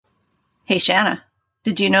Hey, Shanna,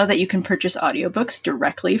 did you know that you can purchase audiobooks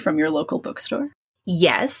directly from your local bookstore?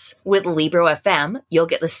 Yes, with Libro FM, you'll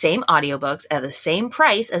get the same audiobooks at the same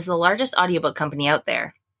price as the largest audiobook company out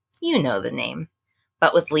there. You know the name.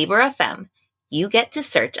 But with Libro FM, you get to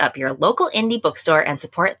search up your local indie bookstore and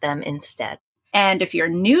support them instead. And if you're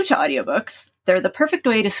new to audiobooks, they're the perfect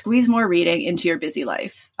way to squeeze more reading into your busy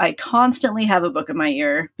life. I constantly have a book in my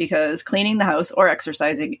ear because cleaning the house or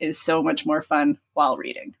exercising is so much more fun while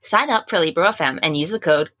reading. Sign up for Libro FM and use the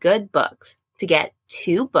code GOODBOOKS to get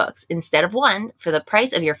 2 books instead of 1 for the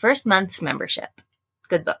price of your first month's membership.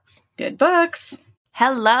 Good books. Good books.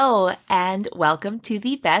 Hello, and welcome to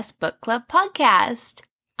the Best Book Club podcast.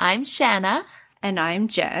 I'm Shanna. And I'm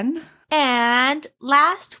Jen. And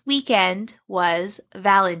last weekend was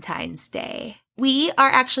Valentine's Day. We are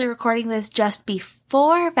actually recording this just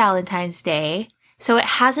before Valentine's Day, so it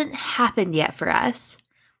hasn't happened yet for us.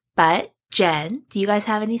 But, Jen, do you guys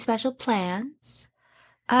have any special plans?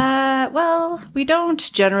 Well, we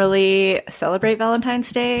don't generally celebrate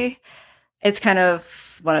Valentine's Day. It's kind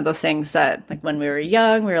of one of those things that, like, when we were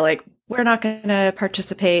young, we were like, we're not going to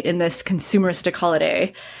participate in this consumeristic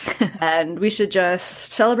holiday, and we should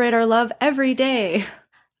just celebrate our love every day.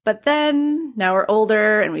 But then, now we're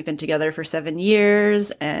older, and we've been together for 7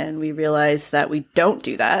 years, and we realize that we don't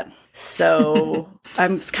do that. So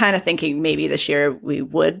I'm kind of thinking maybe this year we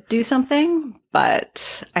would do something,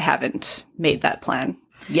 but I haven't made that plan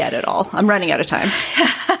yet at all. I'm running out of time.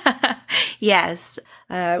 Yes.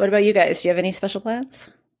 What about you guys? Do you have any special plans?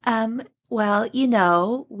 Well, you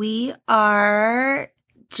know, we are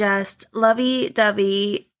just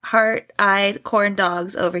lovey-dovey, heart-eyed corn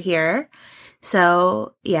dogs over here.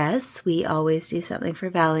 So, yes, we always do something for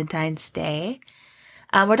Valentine's Day.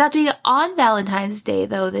 We're not doing it on Valentine's Day,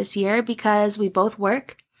 though, this year because we both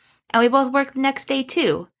work, and we both work the next day,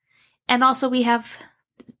 too. And also, we have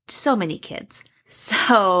so many kids.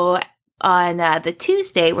 So, on the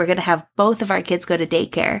Tuesday, we're going to have both of our kids go to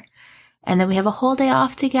daycare. And then we have a whole day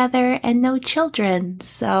off together and no children.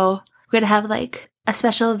 So we're going to have like a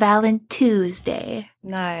special Tuesday.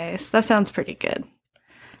 Nice. That sounds pretty good.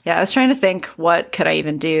 Yeah, I was trying to think, what could I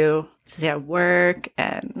even do? Yeah, work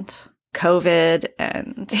and COVID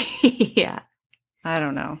and yeah. I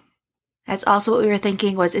don't know. That's also what we were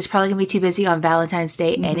thinking was it's probably going to be too busy on Valentine's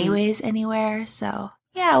Day anyways, anywhere. So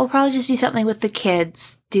yeah, we'll probably just do something with the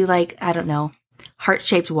kids. Do like, I don't know,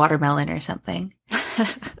 heart-shaped watermelon or something.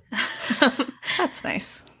 That's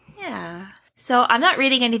nice. Yeah. So I'm not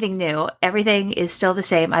reading anything new. Everything is still the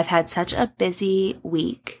same. I've had such a busy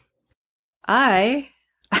week. I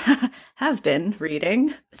have been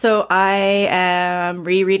reading. So I am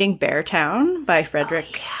rereading Beartown by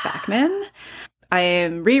Frederick Backman. I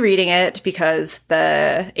am rereading it because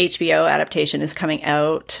the HBO adaptation is coming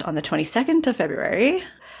out on the 22nd of February.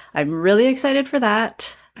 I'm really excited for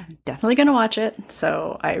that. I'm definitely going to watch it.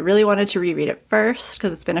 So I really wanted to reread it first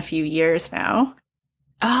because it's been a few years now.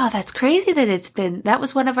 Oh, that's crazy that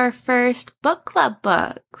was one of our first book club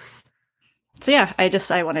books. So yeah,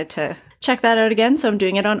 I wanted to check that out again. So I'm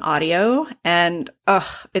doing it on audio and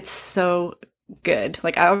it's so good.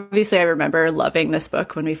 Like obviously I remember loving this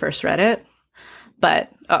book when we first read it, but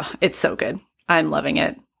it's so good. I'm loving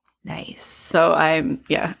it. Nice. So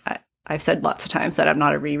I've said lots of times that I'm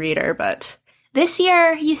not a rereader, but this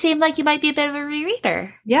year, you seem like you might be a bit of a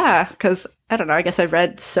rereader. Yeah, because, I don't know, I guess I've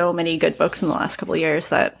read so many good books in the last couple of years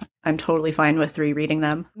that I'm totally fine with rereading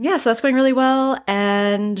them. Yeah, so that's going really well.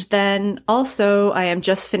 And then also, I am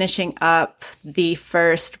just finishing up the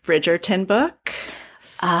first Bridgerton book.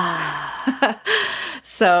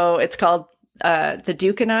 So it's called The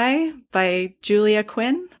Duke and I by Julia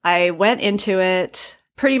Quinn. I went into it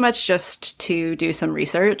pretty much just to do some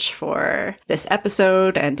research for this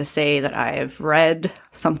episode and to say that I've read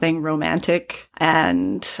something romantic.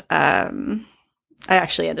 And I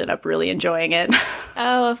actually ended up really enjoying it.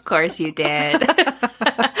 Oh, of course you did.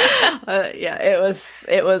 Yeah, it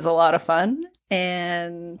was a lot of fun.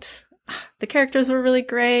 And the characters were really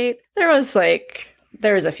great. There was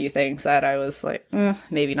a few things that I was like,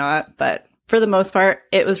 maybe not. But for the most part,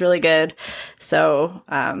 it was really good. So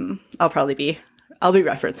I'll be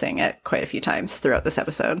referencing it quite a few times throughout this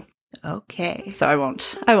episode. Okay. So I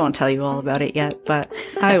won't tell you all about it yet, but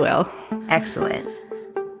I will. Excellent.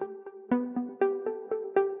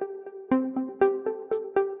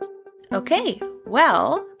 Okay,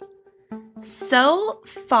 well, so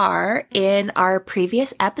far in our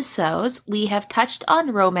previous episodes, we have touched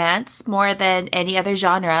on romance more than any other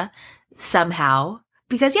genre, somehow.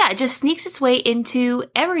 Because, yeah, it just sneaks its way into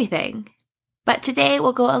everything. But today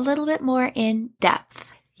we'll go a little bit more in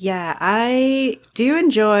depth. Yeah, I do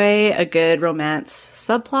enjoy a good romance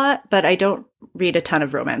subplot, but I don't read a ton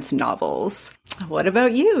of romance novels. What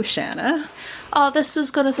about you, Shanna? Oh, this is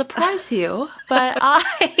going to surprise you, but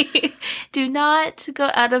I do not go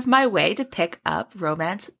out of my way to pick up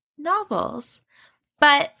romance novels.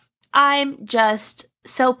 But I'm just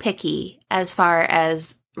so picky as far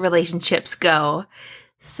as relationships go.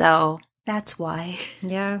 So that's why.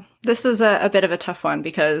 Yeah, this is a bit of a tough one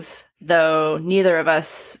because though neither of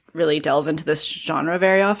us really delve into this genre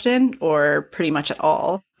very often or pretty much at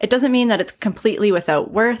all, it doesn't mean that it's completely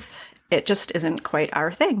without worth. It just isn't quite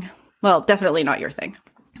our thing. Well, definitely not your thing.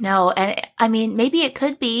 No, and I mean, maybe it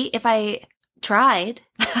could be if I tried.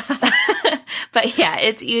 But yeah,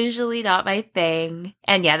 it's usually not my thing.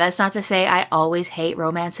 And yeah, that's not to say I always hate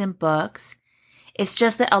romance in books. It's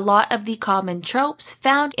just that a lot of the common tropes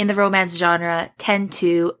found in the romance genre tend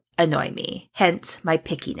to annoy me, hence my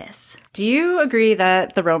pickiness. Do you agree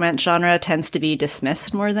that the romance genre tends to be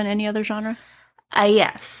dismissed more than any other genre?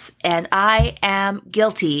 Yes, and I am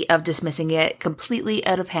guilty of dismissing it completely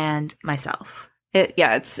out of hand myself.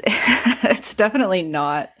 It's it's definitely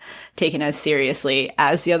not taken as seriously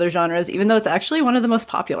as the other genres, even though it's actually one of the most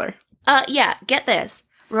popular. Yeah, get this.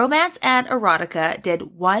 Romance and erotica did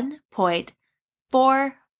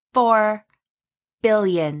 $1.44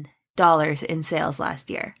 billion in sales last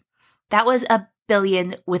year. That was a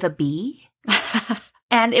billion with a B.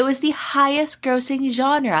 And it was the highest grossing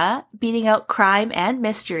genre, beating out crime and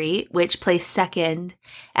mystery, which placed second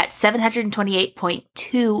at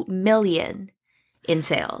 $728.2 million in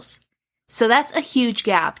sales. So that's a huge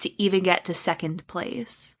gap to even get to second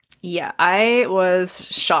place. Yeah, I was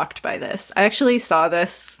shocked by this. I actually saw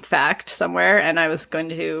this fact somewhere and I was going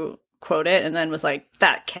to quote it and then was like,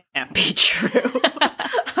 that can't be true.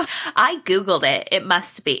 I Googled it. It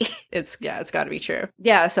must be. It's got to be true.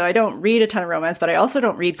 Yeah, so I don't read a ton of romance, but I also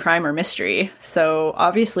don't read crime or mystery. So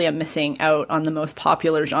obviously I'm missing out on the most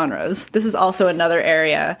popular genres. This is also another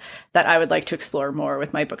area that I would like to explore more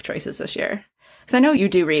with my book choices this year. Because I know you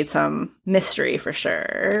do read some mystery for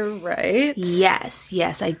sure, right? Yes,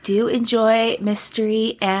 I do enjoy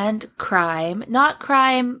mystery and crime. Not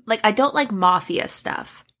crime, like I don't like mafia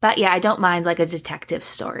stuff. But yeah, I don't mind like a detective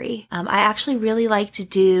story. I actually really like to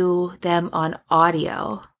do them on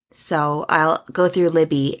audio. So I'll go through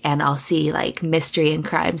Libby and I'll see like mystery and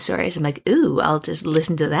crime stories. I'm like, ooh, I'll just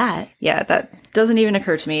listen to that. Yeah, that doesn't even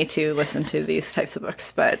occur to me to listen to these types of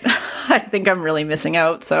books, but I think I'm really missing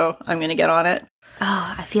out, so I'm going to get on it.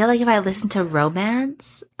 Oh, I feel like if I listened to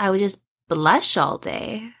romance, I would just blush all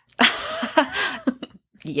day.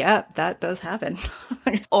 Yeah, that does happen.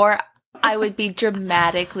 Or I would be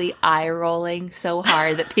dramatically eye-rolling so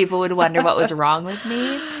hard that people would wonder what was wrong with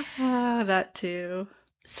me. That too.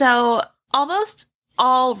 So almost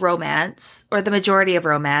all romance, or the majority of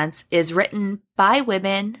romance, is written by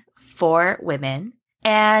women for women.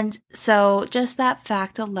 And so just that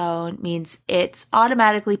fact alone means it's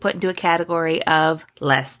automatically put into a category of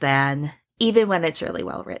less than, even when it's really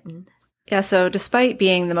well written. Yeah, so despite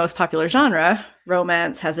being the most popular genre,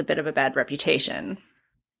 romance has a bit of a bad reputation.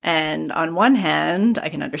 And on one hand, I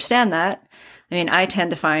can understand that. I mean, I tend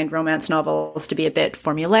to find romance novels to be a bit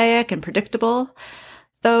formulaic and predictable,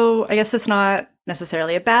 though I guess it's not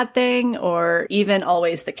necessarily a bad thing or even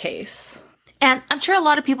always the case. And I'm sure a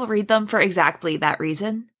lot of people read them for exactly that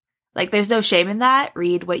reason. Like, there's no shame in that.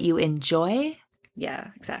 Read what you enjoy.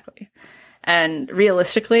 Yeah, exactly. And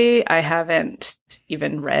realistically, I haven't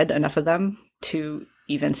even read enough of them to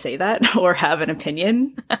even say that or have an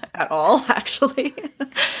opinion at all, actually.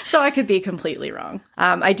 So I could be completely wrong.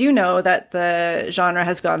 I do know that the genre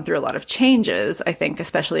has gone through a lot of changes, I think,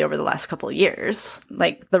 especially over the last couple of years.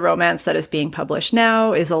 Like, the romance that is being published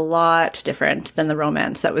now is a lot different than the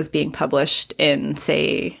romance that was being published in,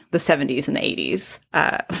 say, the 70s and the 80s,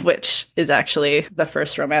 which is actually the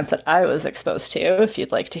first romance that I was exposed to, if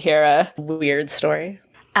you'd like to hear a weird story.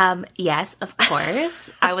 Yes, of course.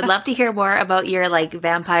 I would love to hear more about your like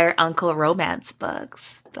vampire uncle romance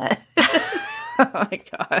books, but oh my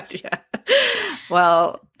God, yeah.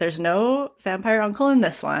 Well, there's no vampire uncle in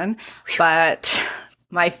this one, but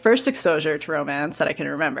my first exposure to romance that I can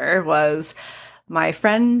remember was my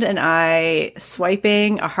friend and I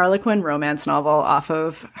swiping a Harlequin romance novel off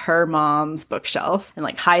of her mom's bookshelf and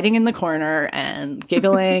like hiding in the corner and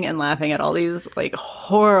giggling and laughing at all these like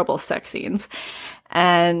horrible sex scenes.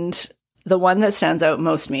 And the one that stands out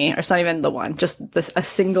most to me, or it's not even the one, just a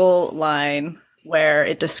single line where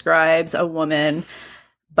it describes a woman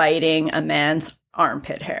biting a man's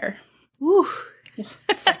armpit hair. Woo.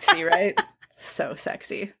 Sexy, right? So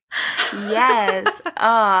sexy. Yes. Oh,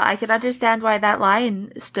 I can understand why that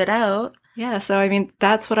line stood out. Yeah, so I mean,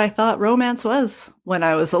 that's what I thought romance was when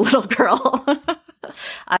I was a little girl.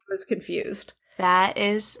 I was confused. That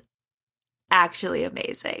is actually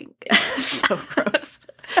amazing. So gross.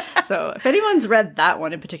 So if anyone's read that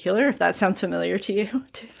one in particular, if that sounds familiar to you,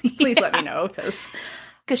 please let me know, because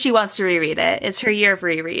she wants to reread it. It's her year of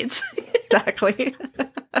rereads. Exactly.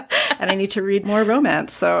 And I need to read more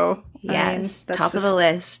romance, so yes, that's top of the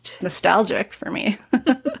list. Nostalgic for me.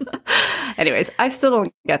 Anyways, I still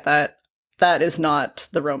don't get that. That is not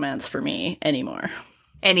the romance for me anymore.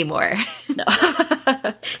 No.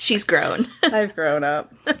 She's grown. I've grown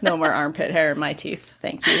up. No more armpit hair in my teeth.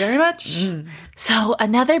 Thank you very much. So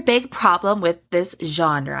another big problem with this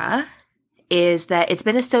genre is that it's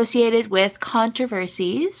been associated with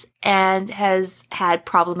controversies and has had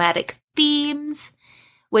problematic themes,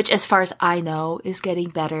 which, as far as I know, is getting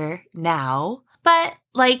better now. But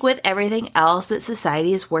like with everything else that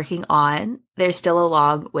society is working on, there's still a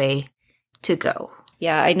long way to go.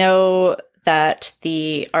 Yeah, I know that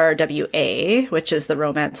the RWA, which is the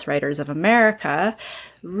Romance Writers of America,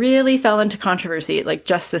 really fell into controversy like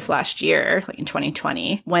just this last year, like in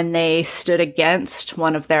 2020, when they stood against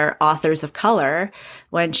one of their authors of color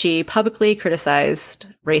when she publicly criticized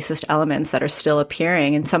racist elements that are still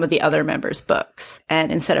appearing in some of the other members' books.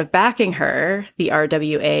 And instead of backing her, the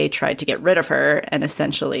RWA tried to get rid of her and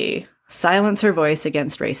essentially silence her voice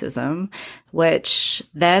against racism, which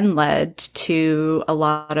then led to a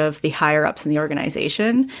lot of the higher ups in the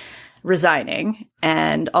organization resigning,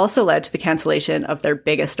 and also led to the cancellation of their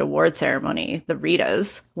biggest award ceremony, the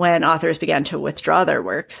Ritas, when authors began to withdraw their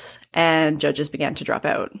works and judges began to drop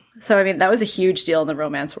out. So, I mean, that was a huge deal in the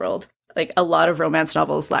romance world. Like, a lot of romance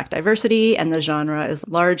novels lack diversity, and the genre is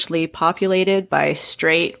largely populated by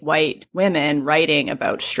straight white women writing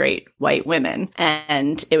about straight white women.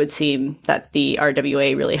 And it would seem that the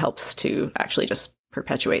RWA really helps to actually just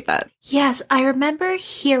perpetuate that. Yes, I remember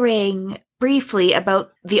hearing briefly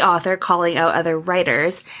about the author calling out other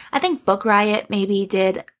writers. I think Book Riot maybe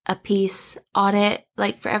did a piece on it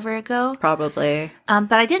like forever ago. Probably.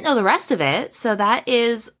 But I didn't know the rest of it, so that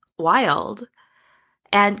is wild.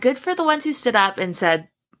 And good for the ones who stood up and said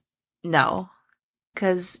no.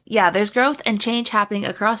 Because, yeah, there's growth and change happening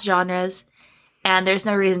across genres, and there's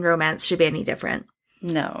no reason romance should be any different.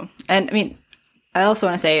 No. And, I mean, I also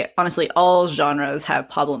want to say, honestly, all genres have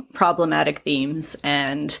problematic themes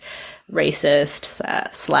and racist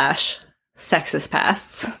 / sexist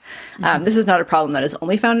pasts. This is not a problem that is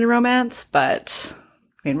only found in romance, but,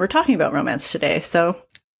 I mean, we're talking about romance today, so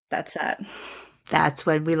that's that. That's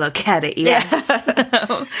when we look at it, yes.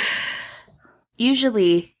 Yeah.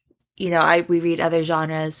 Usually, we read other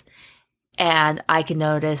genres, and I can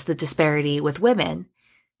notice the disparity with women.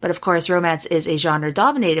 But of course, romance is a genre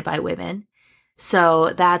dominated by women.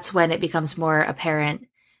 So that's when it becomes more apparent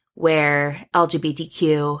where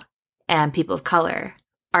LGBTQ and people of color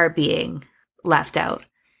are being left out.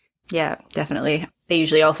 Yeah, definitely. They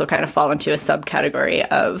usually also kind of fall into a subcategory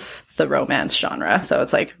of the romance genre. So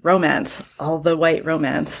it's like romance, all the white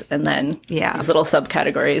romance, and then these little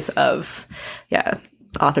subcategories of,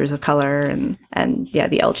 authors of color and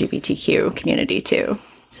the LGBTQ community too.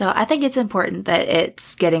 So I think it's important that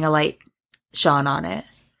it's getting a light shone on it.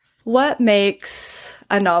 What makes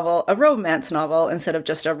a novel a romance novel instead of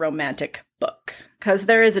just a romantic book? Because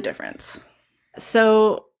there is a difference.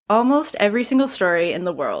 So almost every single story in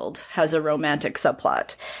the world has a romantic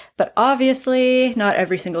subplot, but obviously not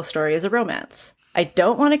every single story is a romance. I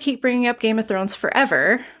don't want to keep bringing up Game of Thrones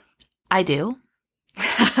forever. I do.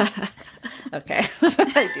 Okay,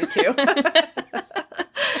 I do too.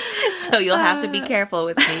 So you'll have to be careful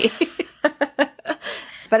with me.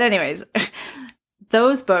 But anyways,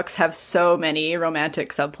 those books have so many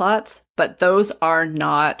romantic subplots, but those are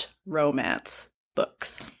not romance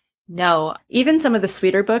books. No. Even some of the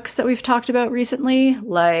sweeter books that we've talked about recently,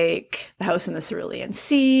 like The House in the Cerulean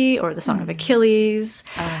Sea or The Song of Achilles.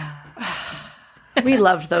 We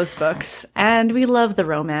loved those books, and we love the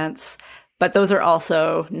romance, but those are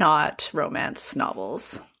also not romance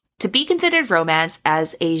novels. To be considered romance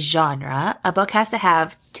as a genre, a book has to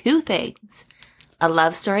have two things: a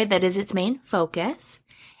love story that is its main focus,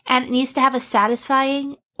 and it needs to have a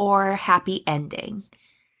satisfying or happy ending.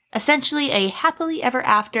 Essentially a happily ever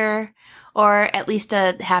after, or at least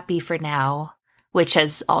a happy for now, which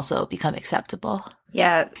has also become acceptable.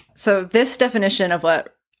 Yeah, so this definition of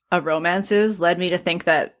what a romance is led me to think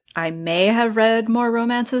that I may have read more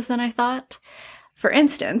romances than I thought. For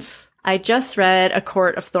instance, I just read A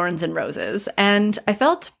Court of Thorns and Roses, and I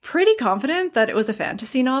felt pretty confident that it was a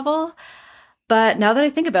fantasy novel. But now that I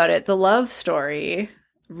think about it, the love story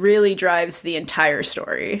really drives the entire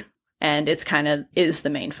story. and it's kind of is the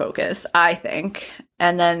main focus, I think.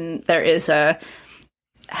 And then there is a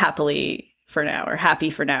happily for now or happy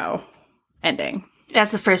for now ending.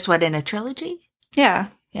 That's the first one in a trilogy? Yeah.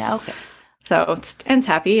 Yeah, okay. So it ends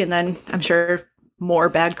happy, and then I'm sure more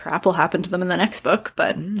bad crap will happen to them in the next book,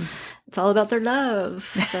 but it's all about their love.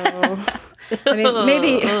 So I mean,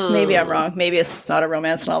 maybe I'm wrong. Maybe it's not a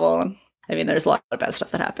romance novel. I mean, there's a lot of bad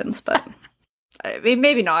stuff that happens, but I mean,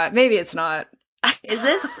 maybe not. Maybe it's not. Is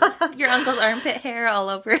this your uncle's armpit hair all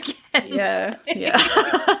over again? Yeah.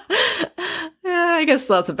 Yeah, I guess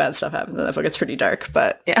lots of bad stuff happens in that book. It's pretty dark,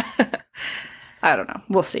 but Yeah. I don't know.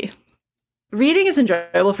 We'll see. Reading is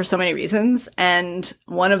enjoyable for so many reasons, and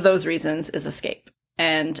one of those reasons is escape.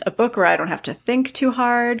 And a book where I don't have to think too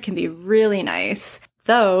hard can be really nice,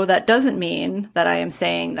 though that doesn't mean that I am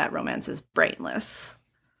saying that romance is brainless.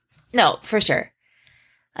 No, for sure.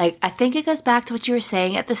 Like, I think it goes back to what you were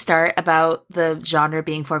saying at the start about the genre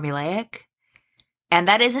being formulaic, and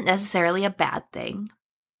that isn't necessarily a bad thing.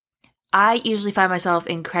 I usually find myself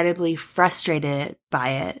incredibly frustrated by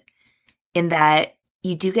it, in that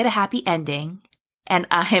you do get a happy ending, and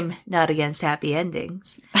I'm not against happy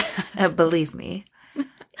endings. Believe me.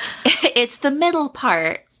 It's the middle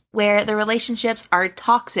part where the relationships are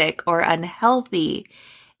toxic or unhealthy,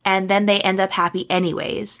 and then they end up happy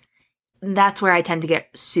anyways. That's where I tend to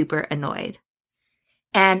get super annoyed.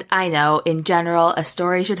 And I know, in general, a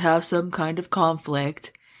story should have some kind of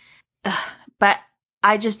conflict. But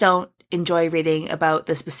I just don't enjoy reading about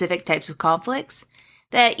the specific types of conflicts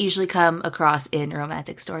that usually come across in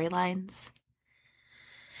romantic storylines.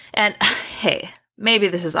 And hey, maybe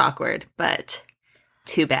this is awkward, but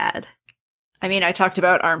too bad. I mean, I talked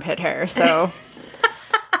about armpit hair, so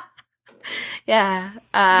yeah. You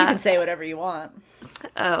can say whatever you want.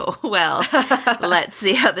 Oh, well, let's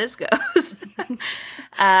see how this goes.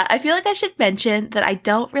 I feel like I should mention that I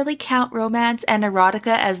don't really count romance and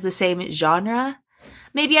erotica as the same genre.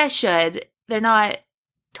 Maybe I should. They're not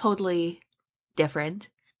totally different.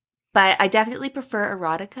 But I definitely prefer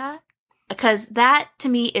erotica, because that to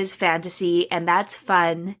me is fantasy, and that's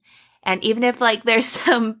fun. And even if like there's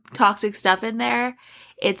some toxic stuff in there,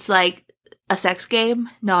 it's like a sex game,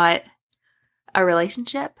 not a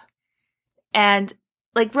relationship. And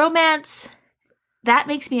like romance, that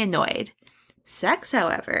makes me annoyed. Sex,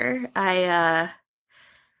 however, I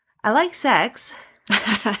like sex.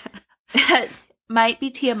 That might be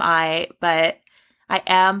TMI, but I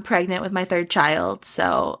am pregnant with my third child,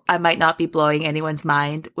 so I might not be blowing anyone's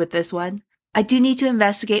mind with this one. I do need to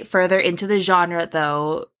investigate further into the genre,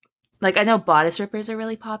 though. Like, I know bodice rippers are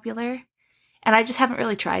really popular, and I just haven't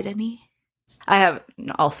really tried any. I have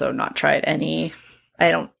also not tried any.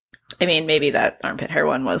 I mean, maybe that armpit hair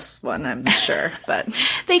one was one, I'm sure, but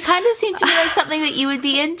they kind of seem to be like something that you would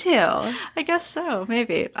be into. I guess so.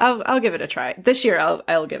 Maybe I'll give it a try this year.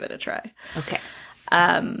 I'll give it a try. Okay.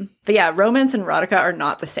 But yeah, romance and erotica are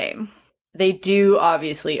not the same. They do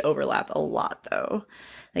obviously overlap a lot, though.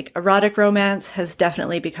 Like, erotic romance has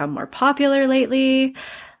definitely become more popular lately.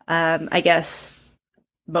 I guess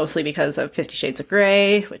mostly because of 50 Shades of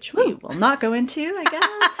Grey, which we will not go into, I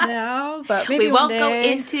guess, now. But maybe we won't one go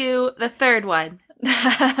day. into the third one.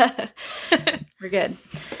 We're good.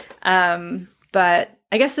 But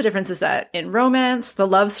I guess the difference is that in romance, the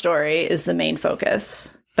love story is the main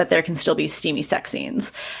focus, but there can still be steamy sex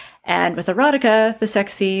scenes. And with erotica, the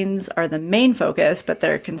sex scenes are the main focus, but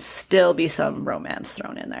there can still be some romance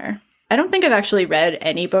thrown in there. I don't think I've actually read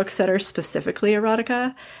any books that are specifically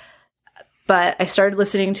erotica, but I started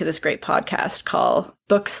listening to this great podcast called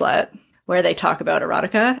Book Slut, where they talk about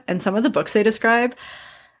erotica, and some of the books they describe,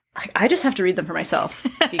 I just have to read them for myself,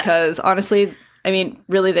 because honestly, I mean,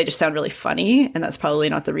 really, they just sound really funny, and that's probably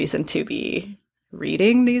not the reason to be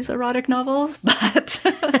reading these erotic novels, but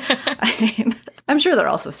I mean, I'm sure they're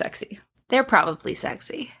also sexy. They're probably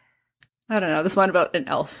sexy. I don't know. This one about an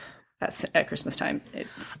elf at Christmas time.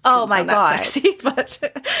 Oh my God. Sexy, but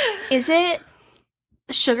is it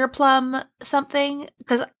Sugar Plum something?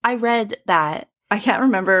 Because I read that. I can't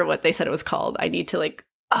remember what they said it was called. I need to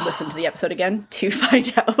listen to the episode again to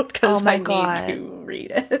find out, because I need to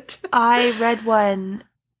read it. I read one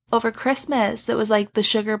over Christmas that was like the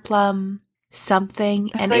Sugar Plum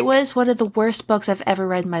something, and it was one of the worst books I've ever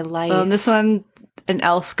read in my life. Well, in this one, an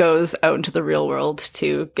elf goes out into the real world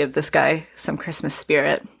to give this guy some Christmas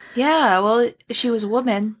spirit. Yeah, well, she was a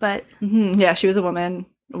woman, but... Mm-hmm. Yeah, she was a woman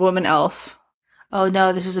elf. Oh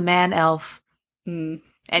no, this was a man elf.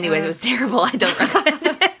 Anyways, it was terrible. I don't recommend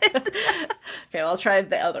it. Okay, well, I'll try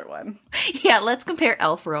the other one. Yeah, let's compare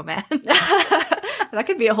elf romance. That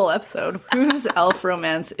could be a whole episode. Whose elf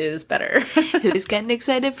romance is better? Who's getting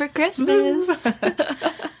excited for Christmas?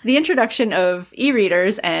 The introduction of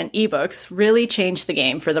e-readers and ebooks really changed the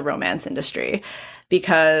game for the romance industry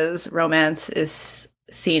because romance is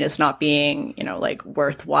seen as not being, like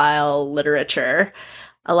worthwhile literature.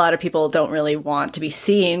 A lot of people don't really want to be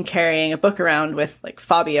seen carrying a book around with like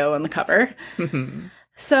Fabio on the cover.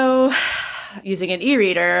 So using an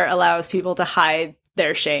e-reader allows people to hide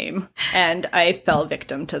their shame. And I fell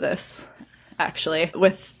victim to this, actually.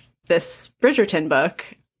 With this Bridgerton book,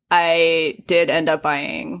 I did end up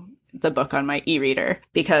buying the book on my e-reader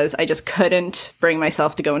because I just couldn't bring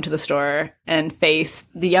myself to go into the store and face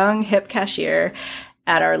the young, hip cashier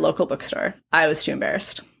at our local bookstore. I was too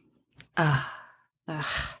embarrassed.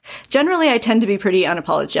 Generally, I tend to be pretty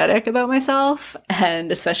unapologetic about myself, and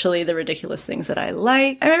especially the ridiculous things that I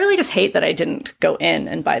like. I really just hate that I didn't go in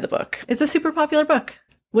and buy the book. It's a super popular book.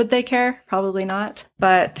 Would they care? Probably not.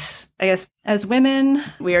 But I guess as women,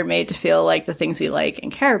 we are made to feel like the things we like and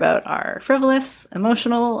care about are frivolous,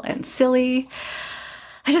 emotional, and silly.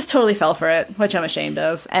 I just totally fell for it, which I'm ashamed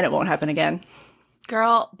of, and it won't happen again.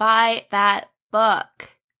 Girl, buy that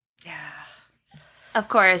book. Yeah. Of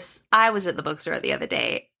course, I was at the bookstore the other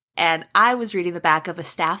day, and I was reading the back of a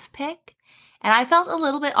staff pick, and I felt a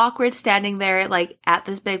little bit awkward standing there, like, at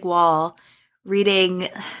this big wall, reading,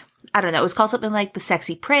 I don't know, it was called something like The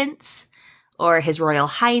Sexy Prince, or His Royal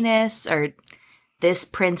Highness, or This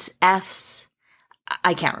Prince F's.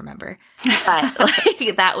 I can't remember. But,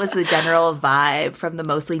 like, that was the general vibe from the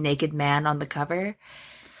mostly naked man on the cover.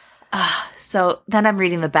 So then I'm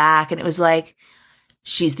reading the back, and it was like,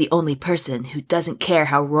 she's the only person who doesn't care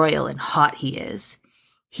how royal and hot he is.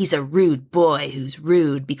 He's a rude boy who's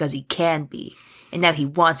rude because he can be, and now he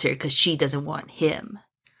wants her because she doesn't want him.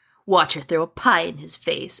 Watch her throw a pie in his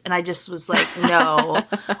face. And I just was like, no,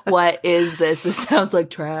 what is this? This sounds like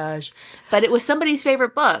trash. But it was somebody's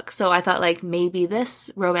favorite book, so I thought, like, maybe this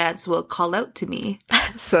romance will call out to me.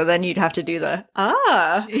 So then you'd have to do put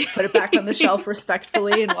it back on the shelf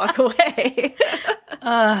respectfully and walk away.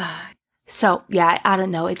 So, yeah, I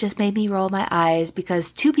don't know. It just made me roll my eyes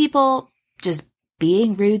because two people just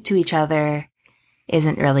being rude to each other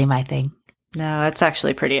isn't really my thing. No, it's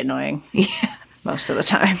actually pretty annoying. Yeah. Most of the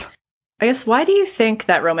time. I guess, why do you think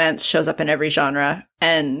that romance shows up in every genre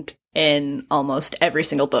and in almost every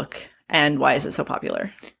single book? And why is it so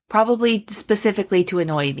popular? Probably specifically to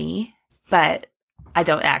annoy me, but I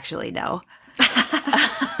don't actually know.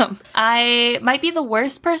 I might be the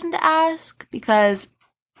worst person to ask because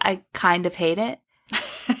I kind of hate it.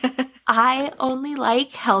 I only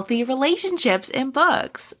like healthy relationships in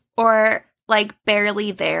books, or like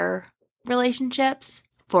barely there relationships.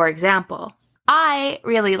 For example, I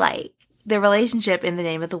really like the relationship in The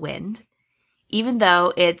Name of the Wind, even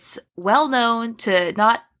though it's well known to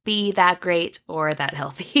not be that great or that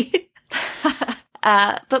healthy.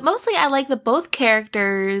 But mostly I like that both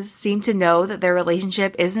characters seem to know that their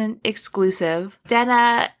relationship isn't exclusive.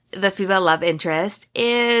 Denna, the female love interest,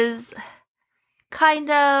 is kind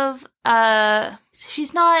of,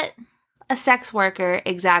 she's not a sex worker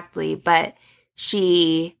exactly, but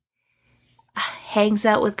she hangs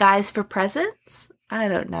out with guys for presents. I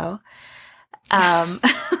don't know.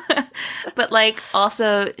 But like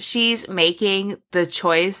also she's making the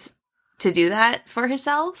choice to do that for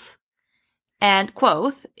herself. And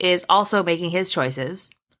Quoth is also making his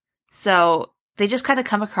choices. So they just kind of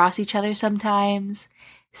come across each other sometimes,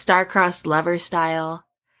 star-crossed lover style.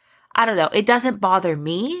 I don't know. It doesn't bother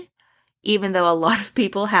me, even though a lot of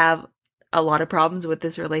people have a lot of problems with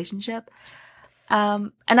this relationship.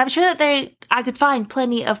 And I'm sure that I could find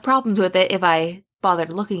plenty of problems with it if I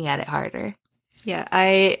bothered looking at it harder. Yeah,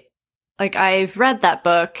 I've read that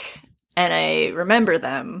book and I remember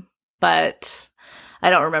them, but I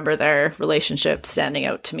don't remember their relationship standing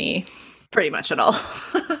out to me pretty much at all.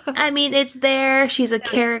 I mean, it's there. She's a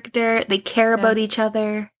character. They care about each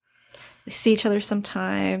other. They see each other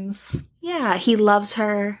sometimes. Yeah, he loves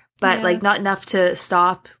her, but like not enough to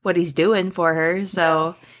stop what he's doing for her.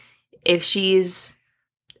 So if she's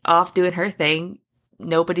off doing her thing,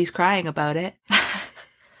 nobody's crying about it.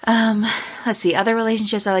 Let's see. Other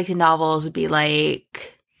relationships I liked in novels would be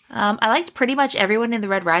like, I liked pretty much everyone in the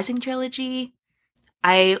Red Rising trilogy.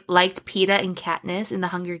 I liked Peeta and Katniss in the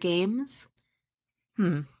Hunger Games.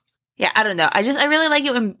 Yeah, I don't know. I really like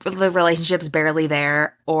it when the relationship's barely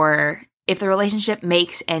there, or if the relationship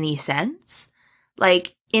makes any sense.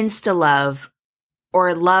 Like insta-love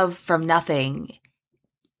or love from nothing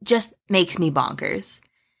just makes me bonkers.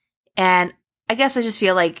 And I guess I just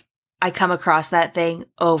feel like I come across that thing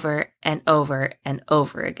over and over and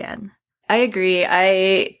over again. I agree.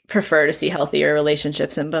 I prefer to see healthier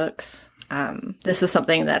relationships in books. This was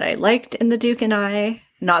something that I liked in The Duke and I,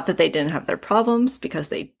 Not that they didn't have their problems, because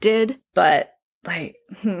they did, but like,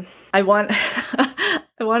 I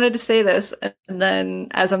wanted to say this, and then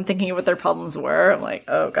as I'm thinking of what their problems were, I'm like,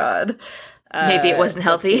 oh God. Maybe it wasn't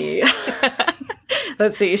healthy.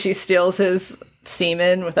 Let's see. She steals his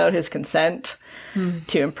semen without his consent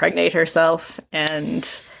to impregnate herself, and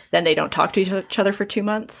then they don't talk to each other for 2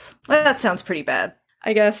 months. That sounds pretty bad.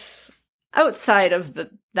 I guess outside of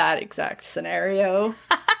that exact scenario,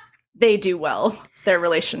 they do well. Their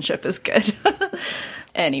relationship is good.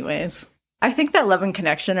 Anyways, I think that love and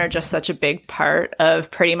connection are just such a big part of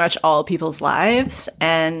pretty much all people's lives,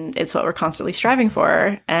 and it's what we're constantly striving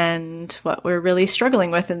for and what we're really struggling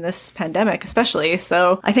with in this pandemic, especially.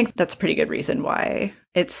 So I think that's a pretty good reason why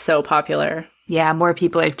it's so popular. Yeah, more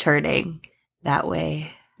people are turning that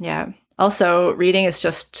way. Yeah. Also, reading is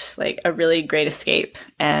just like a really great escape,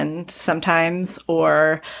 and sometimes,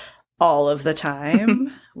 or all of the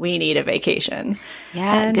time, we need a vacation.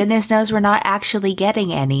 Yeah, and goodness knows we're not actually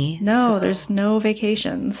getting any. No, there's no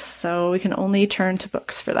vacations, so we can only turn to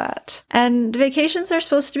books for that. And vacations are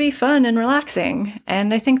supposed to be fun and relaxing,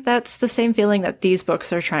 and I think that's the same feeling that these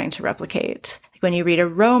books are trying to replicate. Like when you read a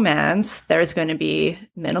romance, there's going to be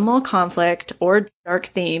minimal conflict or dark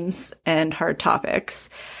themes and hard topics.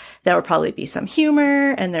 There will probably be some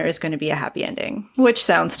humor, and there is going to be a happy ending, which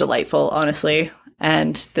sounds delightful, honestly.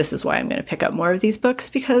 And this is why I'm going to pick up more of these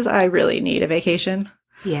books, because I really need a vacation.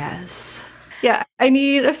 Yes. Yeah, I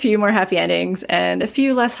need a few more happy endings and a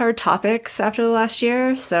few less hard topics after the last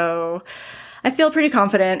year. So I feel pretty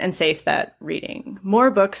confident and safe that reading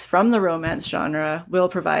more books from the romance genre will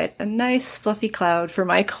provide a nice fluffy cloud for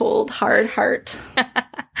my cold, hard heart.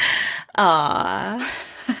 Aww.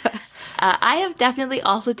 I have definitely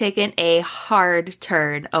also taken a hard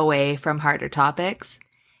turn away from harder topics,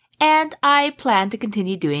 and I plan to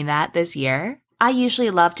continue doing that this year. I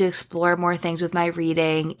usually love to explore more things with my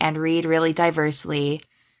reading and read really diversely,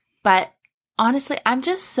 but honestly, I'm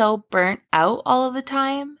just so burnt out all of the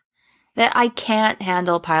time that I can't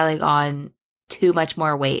handle piling on too much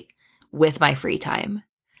more weight with my free time.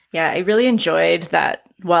 Yeah, I really enjoyed that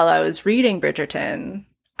while I was reading Bridgerton.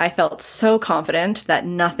 I felt so confident that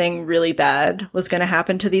nothing really bad was going to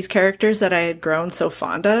happen to these characters that I had grown so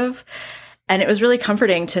fond of. And it was really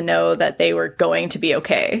comforting to know that they were going to be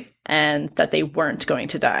okay and that they weren't going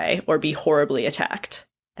to die or be horribly attacked.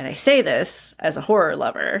 And I say this as a horror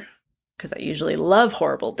lover, because I usually love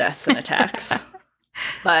horrible deaths and attacks,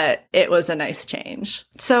 but it was a nice change.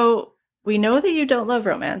 So we know that you don't love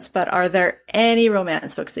romance, but are there any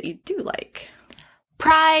romance books that you do like?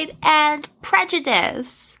 Pride and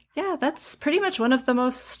Prejudice. Yeah, that's pretty much one of the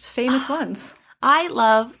most famous ones. I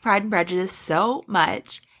love Pride and Prejudice so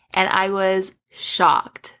much, and I was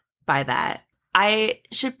shocked by that. I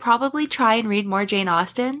should probably try and read more Jane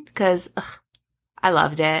Austen, because I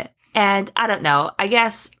loved it. And I don't know, I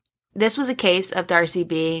guess this was a case of Darcy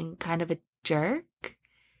being kind of a jerk.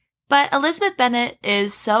 But Elizabeth Bennet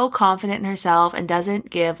is so confident in herself and doesn't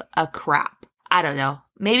give a crap. I don't know.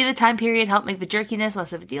 Maybe the time period helped make the jerkiness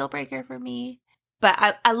less of a deal breaker for me. But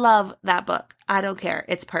I love that book. I don't care.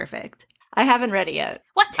 It's perfect. I haven't read it yet.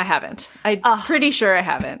 What? I haven't. I'm pretty sure I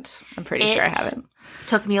haven't. I'm pretty sure I haven't.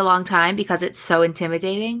 Took me a long time because it's so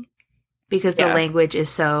intimidating, because the language is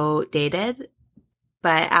so dated.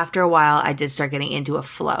 But after a while, I did start getting into a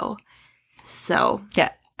flow. So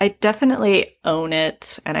yeah, I definitely own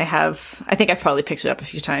it. And I think I've probably picked it up a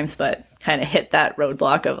few times, but kind of hit that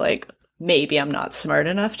roadblock of like, maybe I'm not smart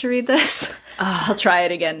enough to read this. I'll try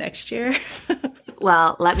it again next year.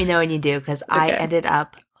 Well, let me know when you do, because I ended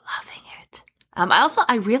up loving it.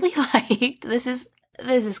 I really liked, this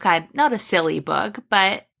is kind of not a silly book,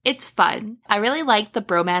 but it's fun. I really liked the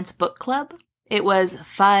Bromance Book Club. It was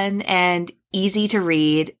fun and easy to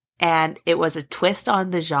read, and it was a twist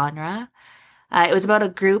on the genre. It was about a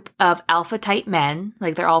group of alpha type men,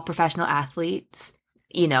 like they're all professional athletes.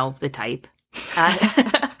 You know, the type.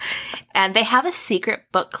 And they have a secret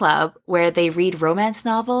book club where they read romance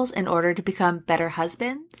novels in order to become better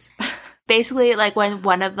husbands. Basically, like when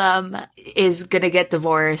one of them is going to get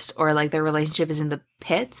divorced or like their relationship is in the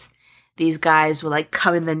pits, these guys will like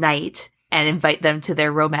come in the night and invite them to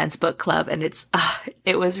their romance book club. And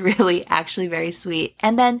it was really actually very sweet.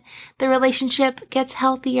 And then the relationship gets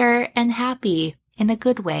healthier and happy in a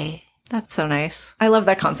good way. That's so nice. I love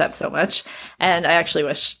that concept so much. And I actually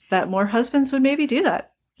wish that more husbands would maybe do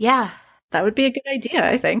that. Yeah. That would be a good idea,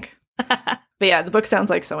 I think. But yeah, the book sounds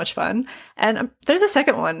like so much fun. And there's a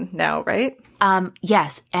second one now, right?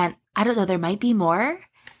 Yes. And I don't know, there might be more.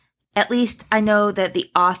 At least I know that the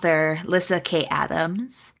author, Lyssa Kay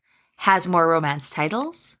Adams, has more romance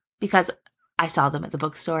titles, because I saw them at the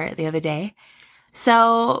bookstore the other day.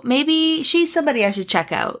 So maybe she's somebody I should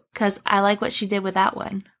check out because I like what she did with that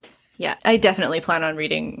one. Yeah, I definitely plan on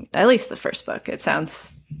reading at least the first book. It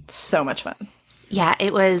sounds so much fun. Yeah,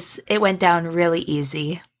 it went down really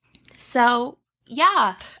easy. So,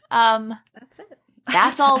 yeah. That's it.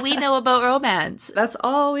 That's all we know about romance. That's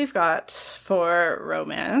all we've got for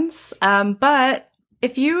romance. But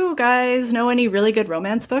if you guys know any really good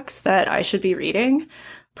romance books that I should be reading,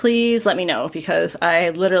 please let me know because I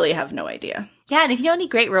literally have no idea. Yeah, and if you know any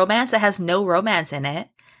great romance that has no romance in it,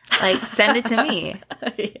 like, send it to me.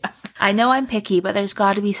 Yeah. I know I'm picky, but there's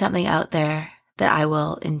got to be something out there that I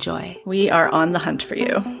will enjoy. We are on the hunt for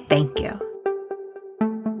you. Thank you.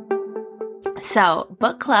 So,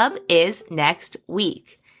 book club is next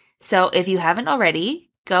week. So, if you haven't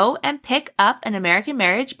already, go and pick up An American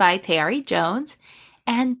Marriage by Tayari Jones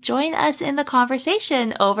and join us in the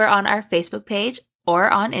conversation over on our Facebook page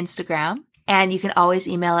or on Instagram. And you can always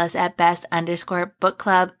email us at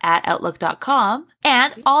best_bookclub@outlook.com.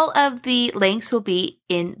 And all of the links will be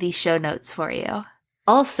in the show notes for you.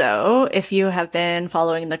 Also, if you have been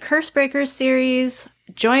following the Cursebreakers series,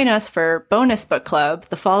 join us for bonus book club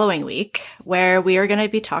the following week, where we are going to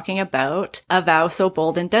be talking about A Vow So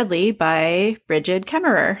Bold and Deadly by Brigid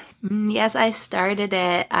Kemmerer. Yes, I started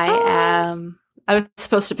it. I was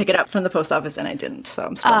supposed to pick it up from the post office and I didn't, so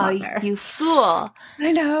I'm still not there. You fool.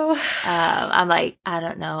 I know. I'm like, I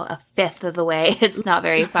don't know, a fifth of the way. It's not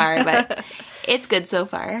very far, but it's good so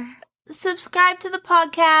far. Subscribe to the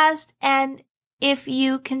podcast, and if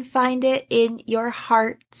you can find it in your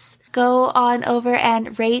hearts, go on over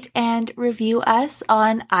and rate and review us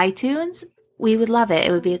on iTunes. We would love it.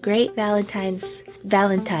 It would be a great Valentine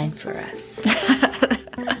for us.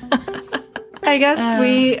 I guess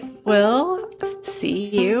we will see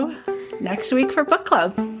you next week for book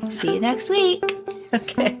club. See you next week.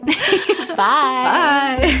 Okay. Bye.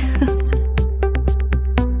 Bye.